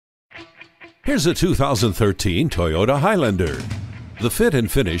Here's a 2013 Toyota Highlander. The fit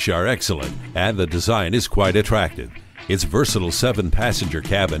and finish are excellent, and the design is quite attractive. Its versatile 7-passenger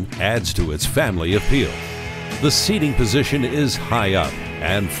cabin adds to its family appeal. The seating position is high up,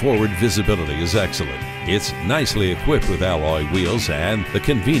 and forward visibility is excellent. It's nicely equipped with alloy wheels and the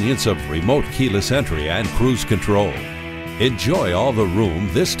convenience of remote keyless entry and cruise control. Enjoy all the room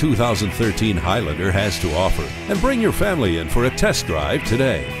this 2013 Highlander has to offer, and bring your family in for a test drive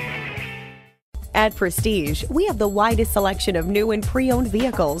today. At Prestige, we have the widest selection of new and pre-owned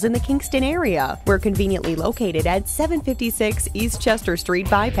vehicles in the Kingston area. We're conveniently located at 756 East Chester Street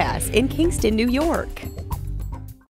Bypass in Kingston, New York.